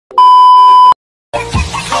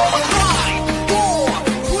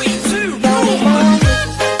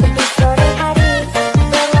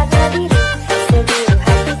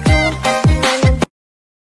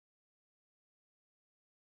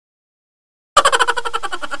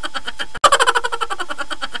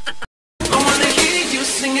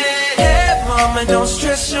Mama, don't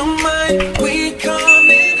stress your mind. We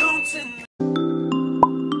coming home tonight.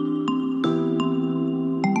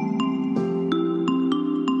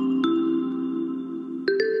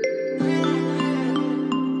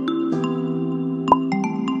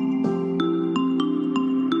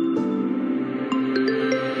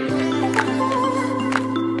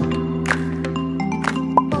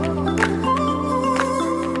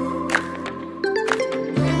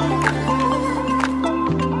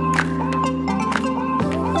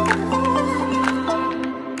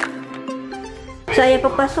 So, ayan,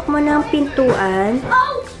 papasok mo ng pintuan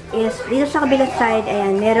is, dito sa kabilang side,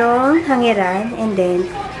 ayan, merong hangeran, and then,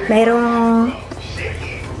 merong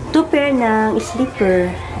 2 pair ng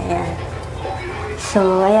slipper. Ayan.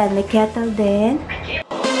 So, ayan, may kettle din.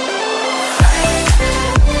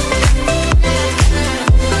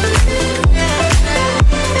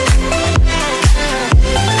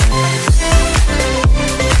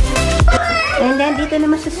 And then, dito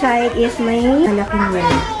naman sa side is may malaking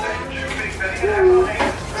well.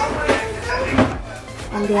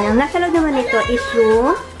 And then, ang nasa loob naman nito is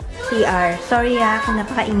room, CR. Sorry kung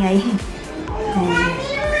napakaingay.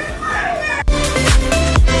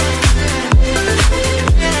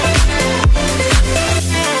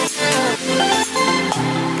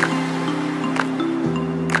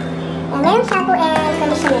 Meron shampoo and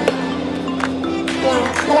conditioner. Yan,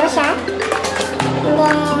 dalawa siya. And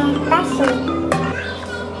then, bathroom.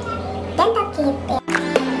 Dental kit.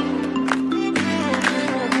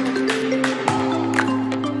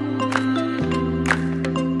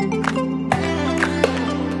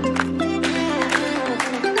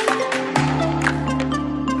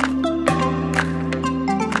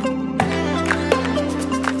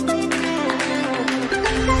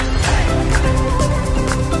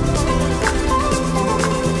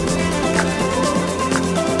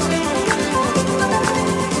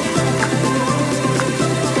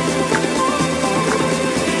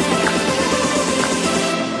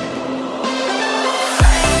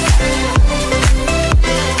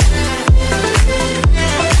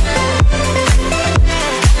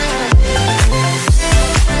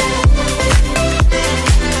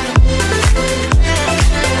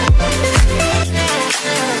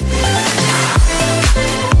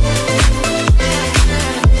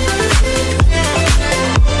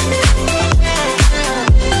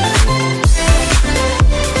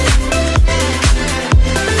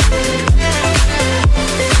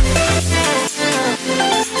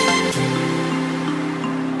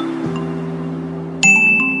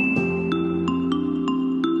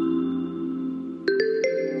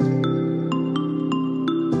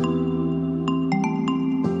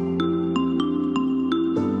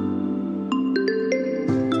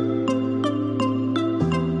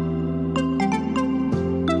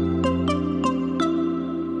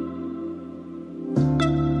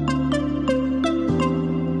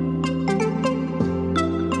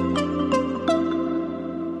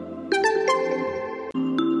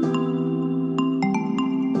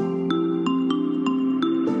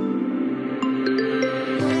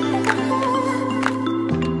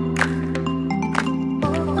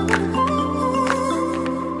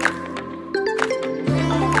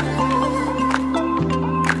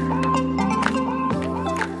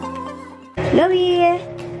 Louie!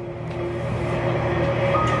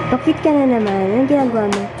 Bakit ka na naman? Anong ginagawa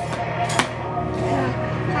mo?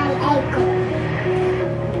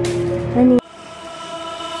 Ano?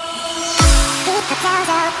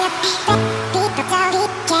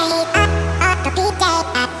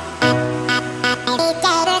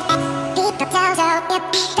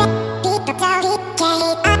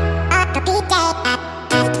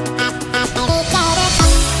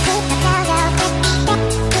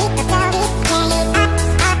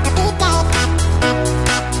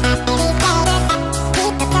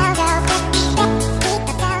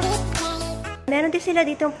 Meron din sila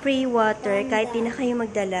ditong free water kahit di na kayo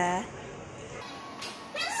magdala.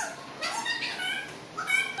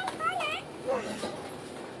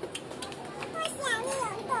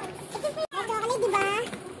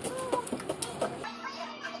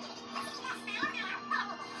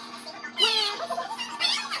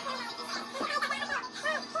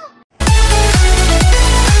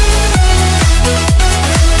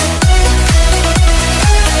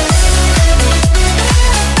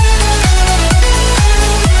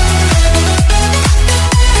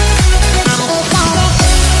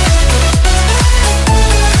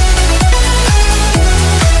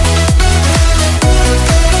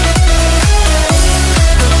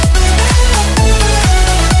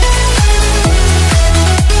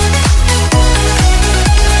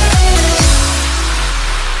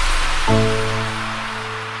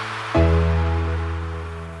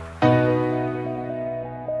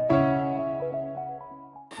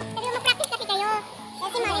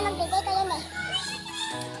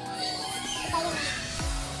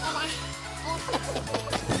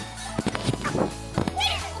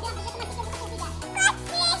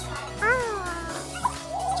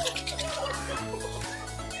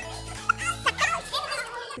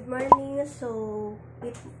 So,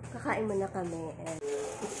 kakain muna kami. And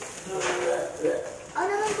Ako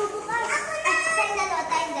naman bubukas. Ako na!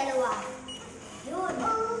 Tayong dalawa. Yun.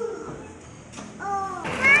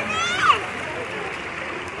 Oh.